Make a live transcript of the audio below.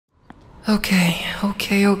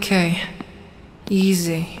Okay.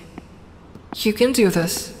 Easy. You can do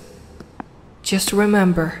this. Just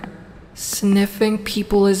remember, sniffing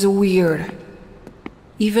people is weird.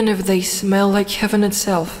 Even if they smell like heaven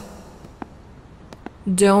itself.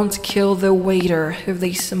 Don't kill the waiter if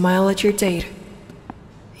they smile at your date.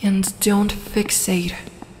 And don't fixate.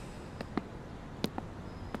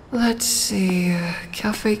 Let's see,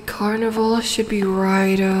 Cafe Carnival should be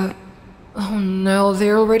right, oh no,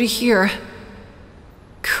 they're already here.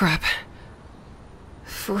 Crap.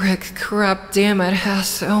 Frick, crap, damn it,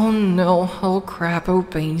 has, oh no, oh crap, oh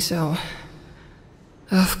pain, so.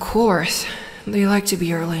 Of course, they like to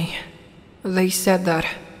be early. They said that.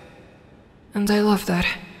 And I love that.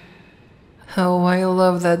 Oh, I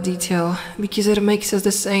love that detail, because it makes us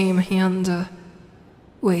the same, and,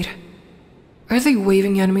 wait. Are they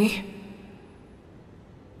waving at me?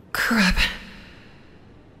 Crap.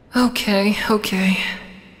 Okay.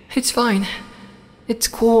 It's fine. It's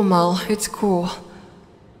cool, Mal, it's cool.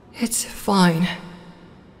 It's fine.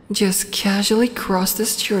 Just casually cross the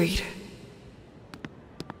street.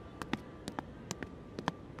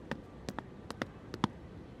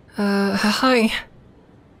 Hi.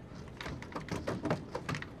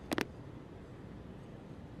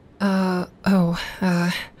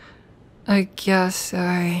 I guess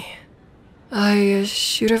I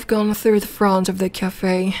should have gone through the front of the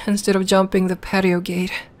cafe instead of jumping the patio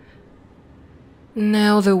gate.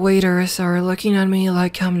 Now the waiters are looking at me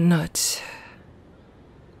like I'm nuts.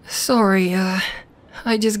 Sorry,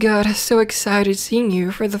 I just got so excited seeing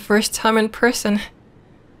you for the first time in person.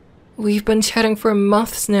 We've been chatting for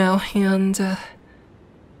months now, and,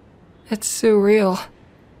 it's surreal.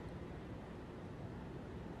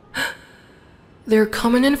 They're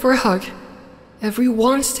coming in for a hug.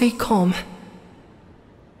 Everyone stay calm.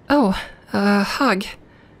 Oh, a hug.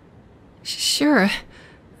 Sure,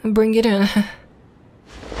 bring it in.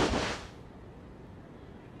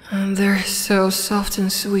 And they're so soft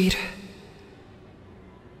and sweet.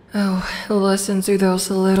 Oh, listen to those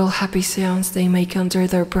little happy sounds they make under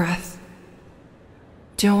their breath.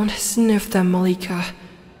 Don't sniff them, Malika.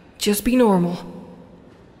 Just be normal.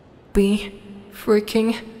 Be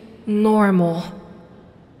freaking normal.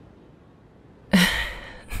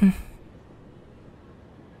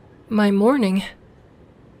 My morning.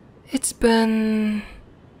 It's been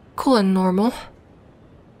cool and normal.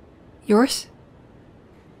 Yours?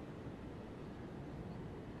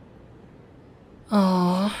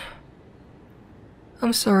 Aww.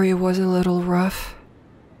 I'm sorry it was a little rough.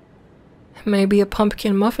 Maybe a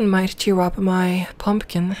pumpkin muffin might cheer up my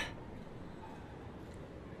pumpkin.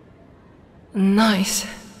 Nice.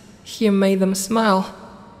 You made them smile.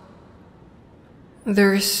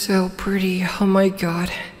 They're so pretty, oh my god.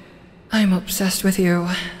 I'm obsessed with you.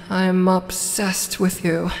 I'm obsessed with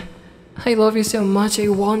you. I love you so much, I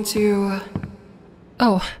want to...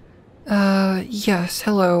 yes,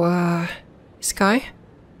 hello, Sky?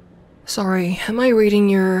 Sorry, am I reading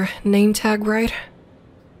your name tag right?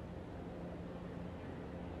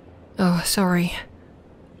 Oh, sorry.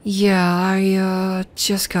 Yeah, I,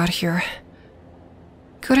 just got here.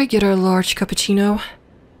 Could I get a large cappuccino?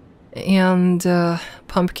 And,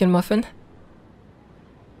 pumpkin muffin?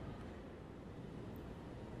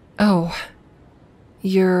 Oh,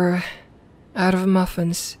 you're out of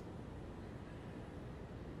muffins.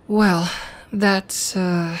 Well, that's,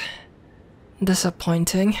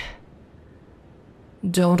 disappointing.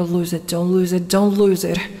 Don't lose it, don't lose it, don't lose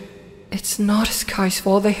it. It's not Sky's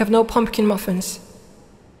fault, they have no pumpkin muffins.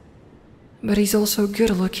 But he's also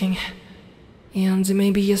good looking. And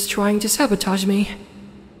maybe he's trying to sabotage me.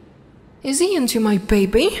 Is he into my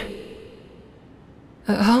baby?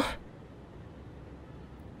 Huh?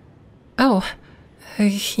 Oh,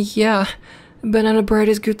 yeah, banana bread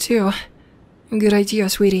is good too. Good idea,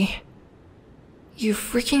 sweetie. You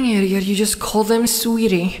freaking idiot, you just called them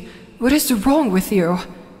sweetie. What is wrong with you?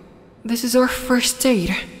 This is our first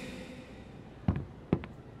date.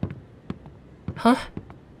 Huh?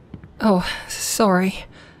 Oh, sorry.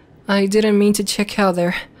 I didn't mean to check out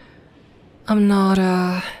there. I'm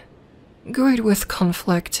not, great with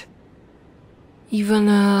conflict. Even,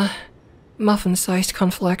 muffin-sized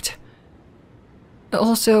conflict.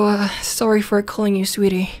 Also, sorry for calling you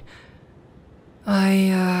sweetie.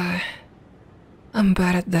 I'm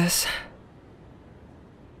bad at this.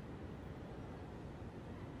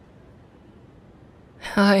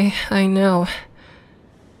 I know.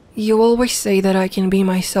 You always say that I can be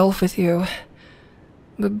myself with you.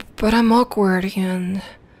 But I'm awkward and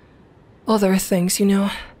other things, you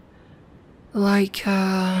know? Like,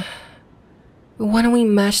 when we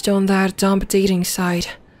matched on that dumb dating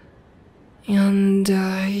site. And,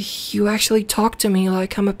 you actually talked to me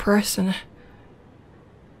like I'm a person.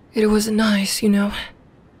 It was nice, you know.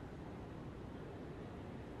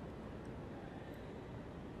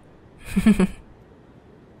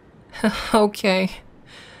 Okay.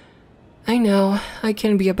 I know, I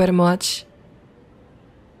can be a bit much.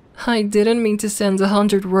 I didn't mean to send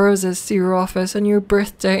 100 roses to your office on your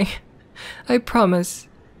birthday. I promise.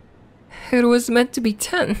 It was meant to be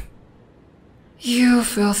 10. You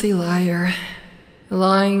filthy liar.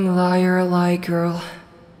 Lying liar, lie girl.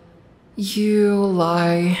 You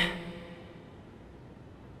lie.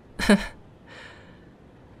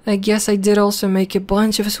 I guess I did also make a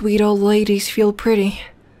bunch of sweet old ladies feel pretty,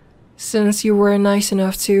 since you were nice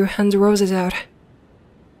enough to hand roses out.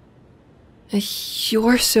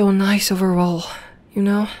 You're so nice overall, you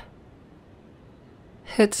know?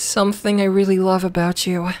 It's something I really love about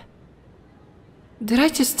you. Did I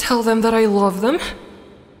just tell them that I love them?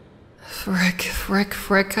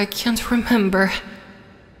 Frick, I can't remember.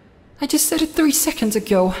 I just said it 3 seconds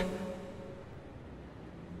ago.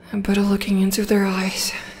 But looking into their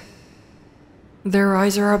eyes... Their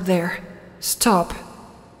eyes are up there. Stop.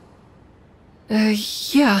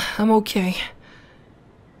 Yeah, I'm okay.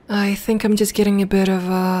 I think I'm just getting a bit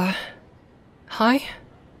of, high?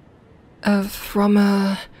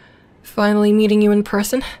 From, finally meeting you in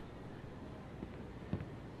person?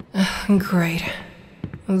 Great.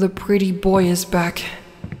 The pretty boy is back.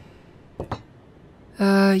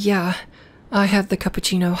 Yeah. I had the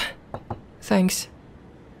cappuccino. Thanks.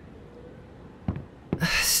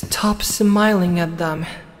 Stop smiling at them.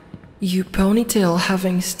 You ponytail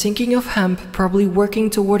having stinking of hemp, probably working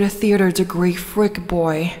toward a theater degree frick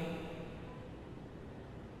boy.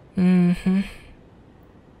 Mm-hmm.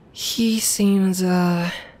 He seems,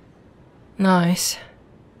 nice.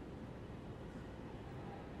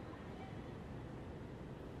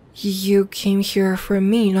 You came here for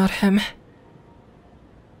me, not him.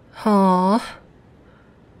 Aww.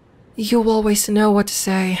 You always know what to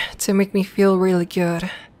say to make me feel really good.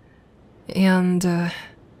 And,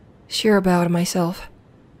 sure about myself.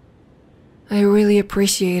 I really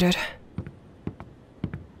appreciate it.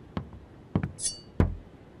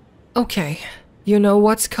 Okay, you know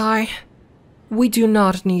what, Sky? We do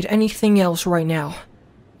not need anything else right now.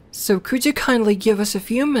 So could you kindly give us a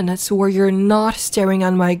few minutes where you're not staring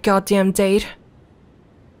at my goddamn date?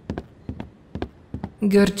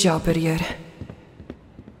 Good job, idiot.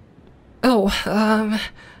 Oh,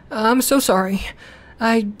 I'm so sorry.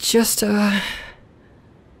 I just, I'm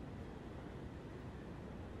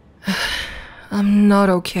not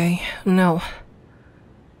okay, no.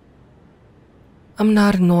 I'm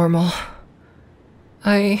not normal.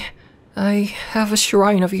 I have a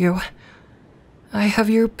shrine of you. I have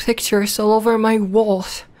your pictures all over my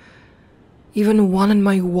walls. Even one in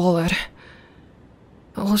my wallet.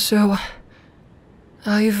 Also,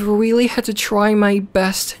 I've really had to try my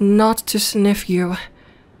best not to sniff you.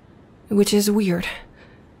 Which is weird.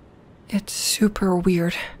 It's super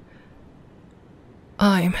weird.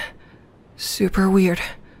 I'm super weird.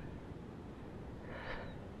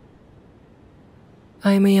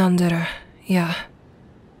 I'm a Yandere, yeah.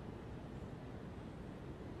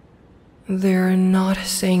 They're not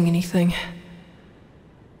saying anything.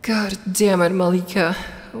 God damn it, Malika.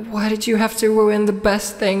 Why did you have to ruin the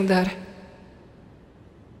best thing that...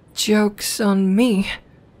 Joke's on me.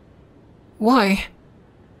 Why?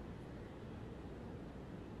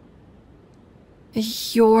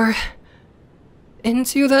 You're...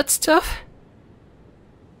 into that stuff?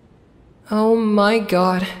 Oh my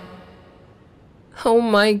god. Oh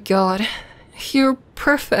my god. You're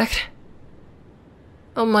perfect.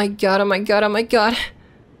 Oh my god, oh my god, oh my god.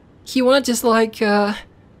 You wanna just like,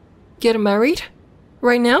 get married?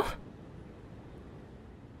 Right now?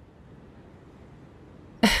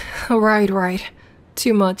 Right.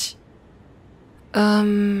 Too much.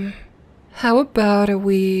 How about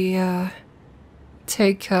we,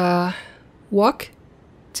 take a walk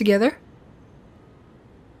together?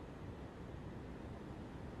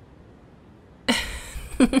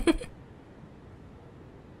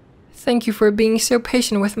 Thank you for being so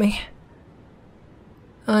patient with me.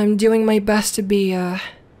 I'm doing my best to be,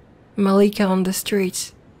 Malika on the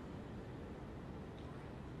streets.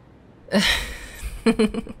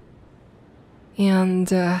 And,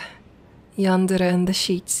 Yandere in the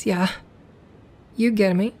sheets, yeah. You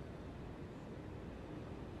get me.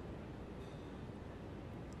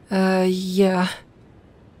 Yeah.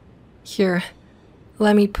 Here,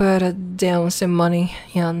 let me put down some money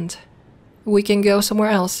and we can go somewhere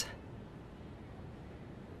else.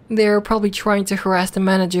 They're probably trying to harass the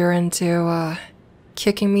manager into,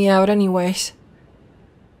 kicking me out anyways.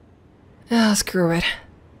 Ah, screw it.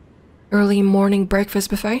 Early morning breakfast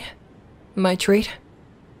buffet? My treat?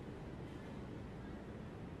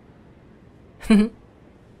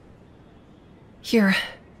 Here,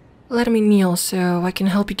 let me kneel so I can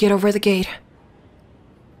help you get over the gate.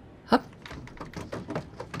 Up.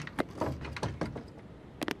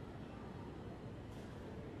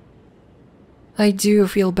 I do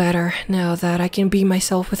feel better now that I can be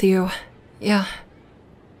myself with you. Yeah.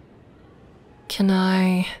 Can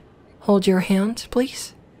I hold your hand,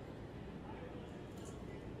 please?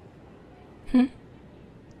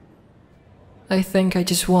 I think I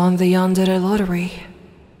just won the Yandere lottery.